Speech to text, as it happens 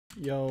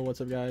Yo, what's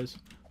up guys?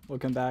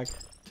 Welcome back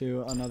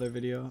to another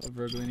video of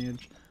Rogue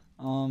Lineage.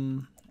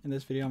 In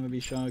this video I'm going to be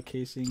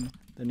showcasing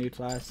the new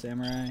class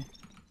Samurai,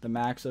 the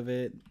max of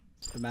it,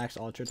 the max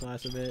ultra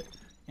class of it,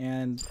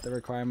 and the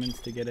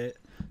requirements to get it.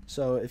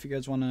 So if you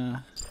guys want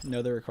to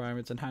know the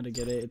requirements and how to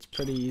get it, it's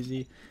pretty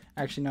easy.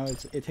 Actually no,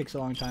 it takes a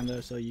long time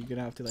though, so you're going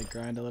to have to like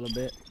grind a little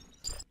bit.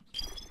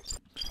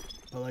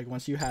 But like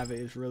once you have it,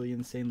 it's really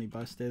insanely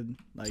busted.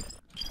 Like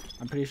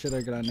I'm pretty sure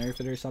they're going to nerf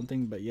it or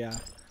something, but yeah.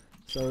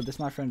 So this is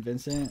my friend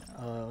Vincent.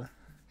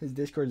 His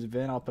Discord is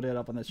Vin. I'll put it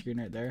up on the screen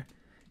right there.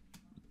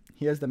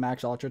 He has the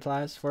max ultra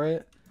class for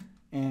it,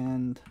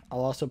 and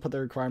I'll also put the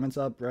requirements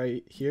up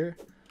right here.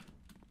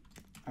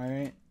 All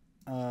right.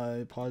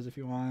 Pause if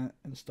you want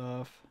and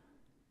stuff.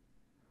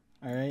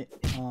 All right.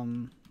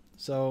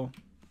 So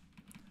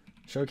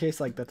showcase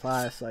like the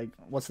class. Like,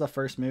 what's the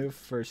first move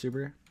for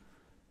super?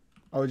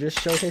 Oh, just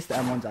showcase the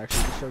M1s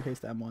actually. Just showcase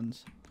the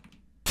M1s.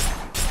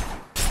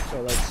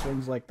 So like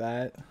swings like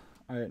that.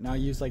 Alright, now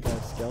use like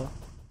a skill.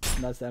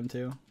 And that's the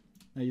M2.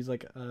 Now use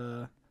like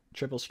a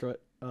triple,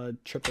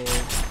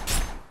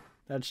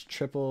 that's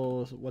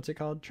triple, what's it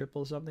called?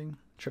 Triple something?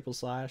 Triple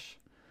slash.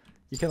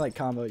 You can like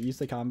combo, use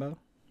the combo.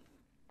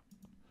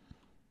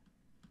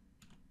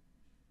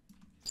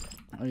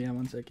 Oh yeah,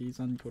 one sec, he's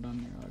on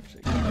cooldown here. I'll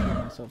actually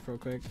get myself real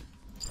quick.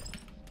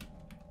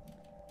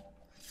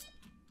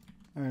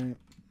 Alright.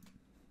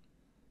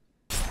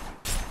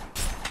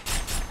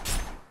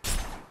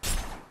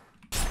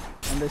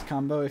 This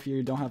combo, if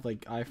you don't have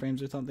like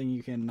iframes or something,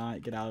 you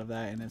cannot get out of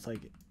that, and it's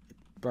like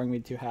bring me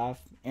to half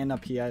and a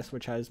PS,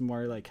 which has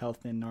more like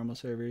health than normal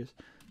servers,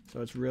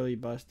 so it's really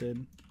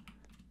busted.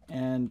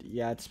 And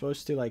yeah, it's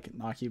supposed to like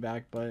knock you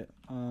back, but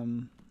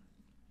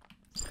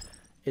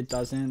it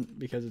doesn't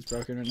because it's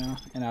broken right now,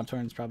 and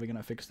Abtorn's probably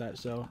gonna fix that,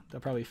 so they'll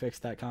probably fix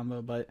that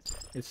combo, but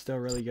it's still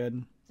really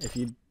good if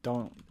you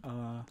don't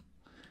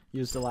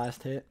use the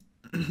last hit.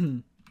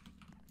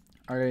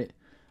 All right,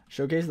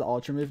 showcase the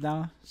ultra move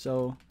now.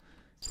 So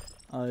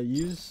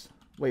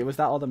wait, was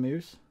that all the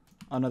moves?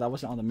 Oh no, that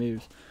wasn't all the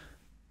moves.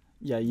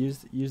 Yeah,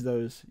 use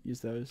those.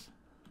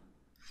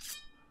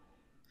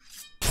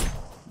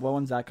 What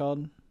one's that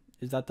called?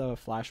 Is that the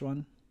flash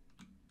one?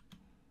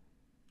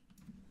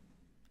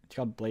 It's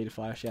called blade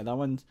flash. Yeah, that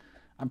one's,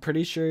 I'm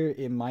pretty sure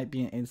it might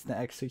be an instant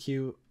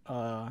execute,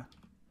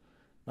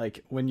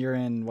 like when you're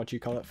in what you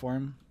call it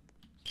form.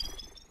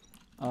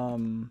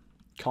 Calm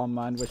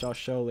mind, which I'll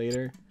show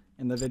later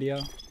in the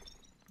video.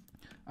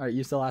 Alright,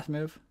 use the last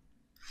move.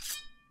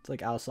 It's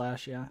like L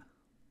slash, yeah.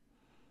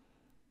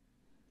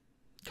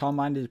 Calm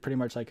mind is pretty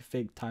much like a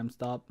fake time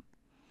stop.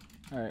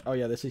 Alright, oh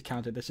yeah, this is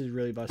countered. This is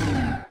really busted.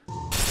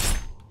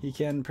 He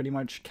can pretty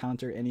much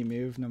counter any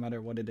move, no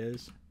matter what it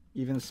is.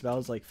 Even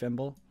spells like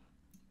Fimble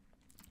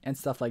and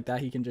stuff like that,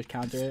 he can just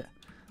counter it.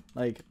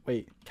 Like,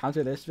 wait,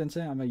 counter this,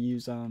 Vincent? I'm gonna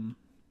use,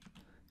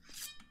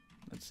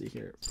 let's see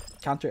here.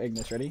 Counter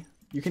Ignis, ready?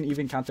 You can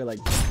even counter like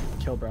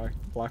kill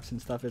blocks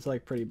and stuff. It's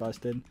like pretty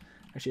busted.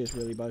 Actually, it's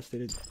really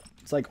busted.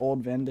 It's like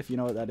old Vind, if you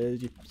know what that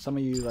is. Some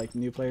of you like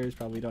new players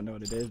probably don't know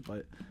what it is,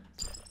 but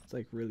it's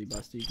like really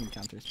busted. You can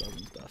counter spells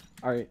and stuff.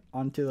 Alright,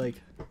 on to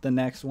like the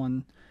next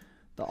one,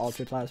 the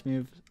ultra class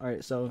move.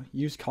 Alright, so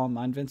use Calm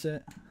Mind,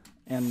 Vincent.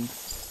 And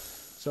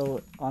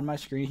so on my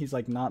screen, he's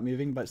like not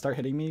moving, but start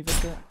hitting me,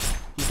 Vincent.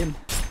 He can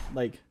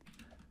like,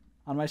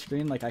 on my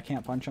screen, like I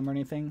can't punch him or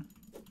anything.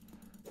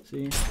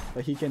 See?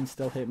 But he can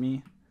still hit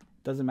me.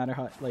 Doesn't matter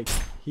how, like,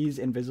 he's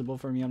invisible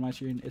for me on my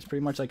screen. It's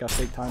pretty much like a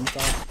fake time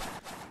stop.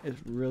 It's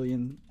really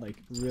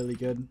really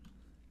good.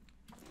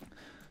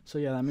 So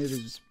yeah, that move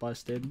is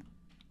busted.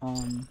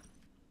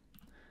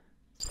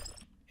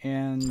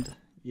 And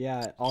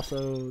yeah,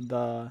 also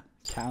the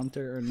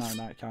counter, or no,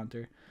 not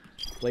counter,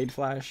 blade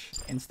flash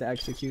insta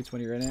executes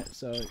when you're in it,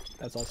 so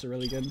that's also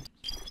really good.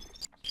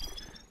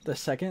 The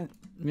second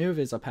move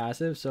is a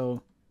passive,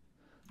 so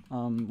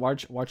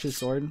watch his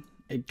sword.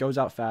 It goes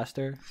out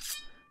faster.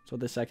 That's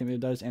what the second move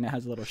does, and it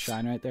has a little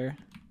shine right there.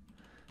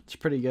 It's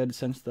pretty good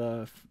since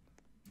the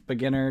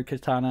beginner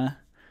katana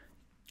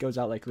goes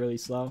out like really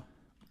slow.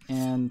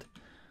 And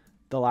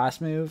the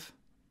last move,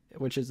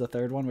 which is the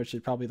third one, which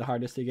is probably the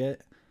hardest to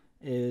get,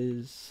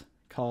 is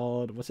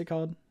called, what's it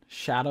called?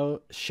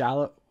 Shallow.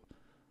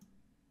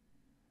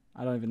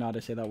 I don't even know how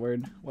to say that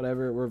word.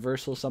 Whatever,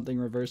 reversal, something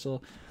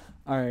reversal.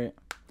 Alright,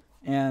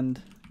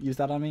 and use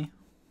that on me.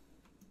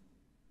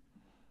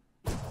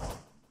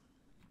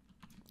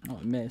 Oh,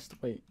 I missed.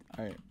 Wait,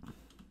 alright.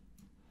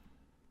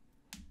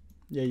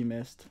 Yeah, you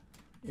missed.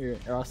 Your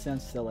else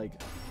stands still like.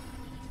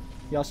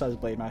 He also has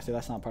Blade Master.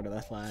 That's not part of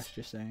that flash.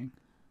 Just saying.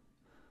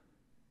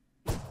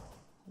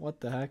 What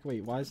the heck?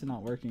 Wait, why is it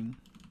not working?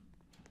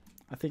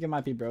 I think it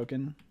might be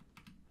broken.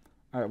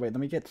 Alright, wait.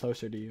 Let me get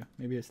closer to you.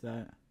 Maybe it's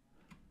that.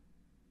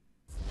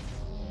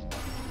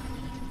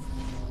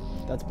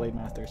 That's Blade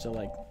Master. So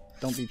like,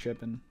 don't be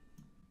tripping.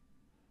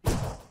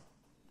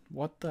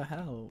 What the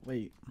hell?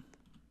 Wait.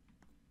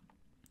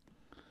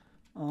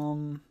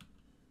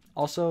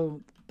 Also,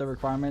 the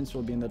requirements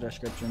will be in the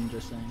description,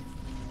 just saying.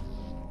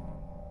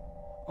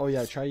 Oh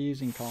yeah, try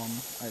using Calm.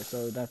 Alright,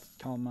 so that's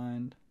Calm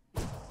Mind.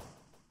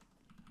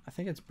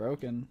 think it's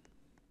broken.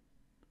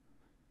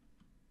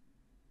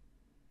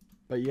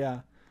 But yeah.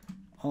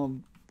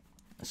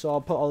 So I'll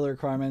put all the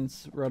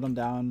requirements, wrote them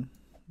down.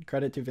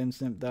 Credit to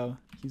Vincent though.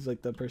 He's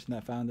like the person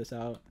that found this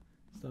out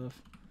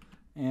stuff.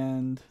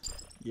 And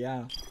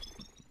yeah.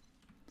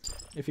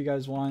 If you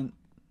guys want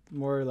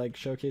more like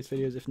showcase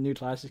videos, if new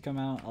classes come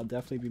out, I'll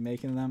definitely be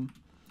making them.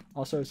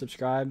 Also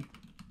subscribe.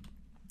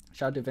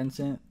 Shout out to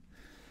Vincent.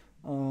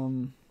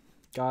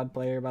 God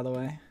player, by the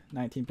way.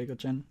 19 Pickle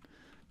Chin.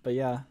 But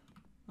yeah.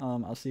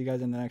 I'll see you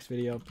guys in the next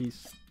video.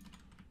 Peace.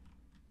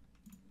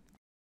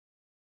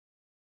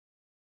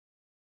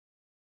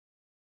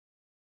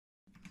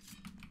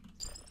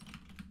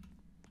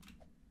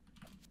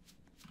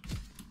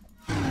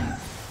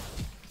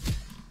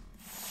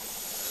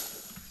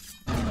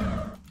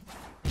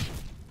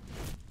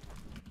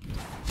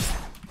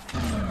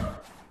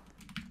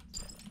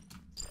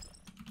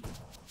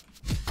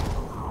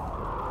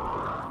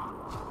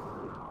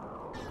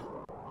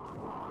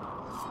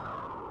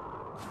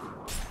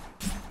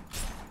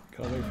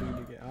 Gotta wait for you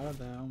to get out of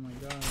that. Oh my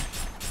god.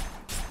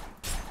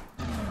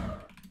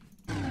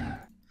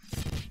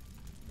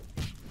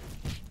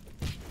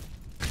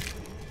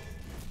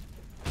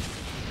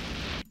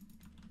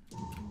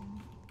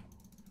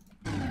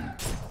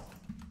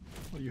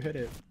 Oh, you hit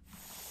it.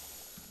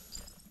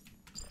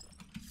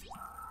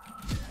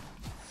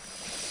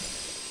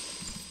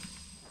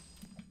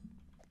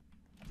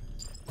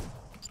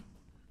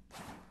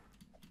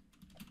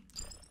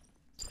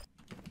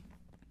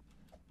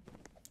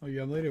 Oh,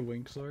 you unloaded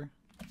Winkler?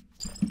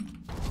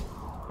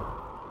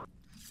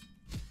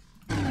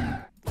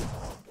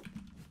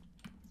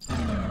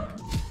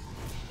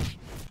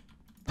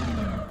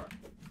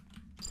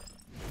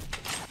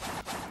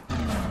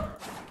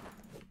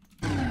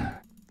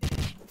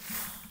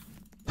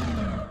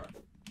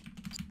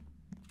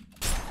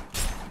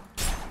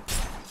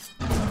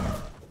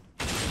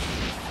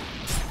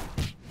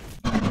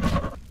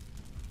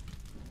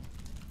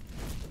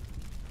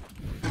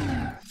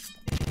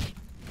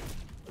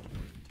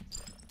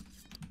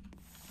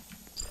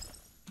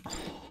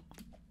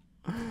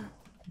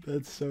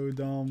 That's so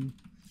dumb.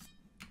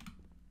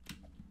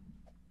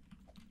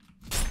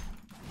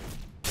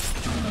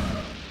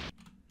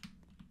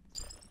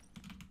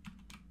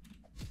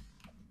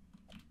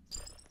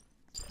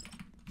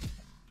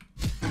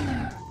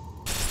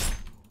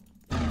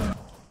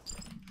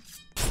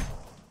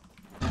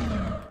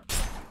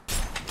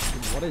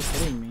 What is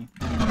hitting me?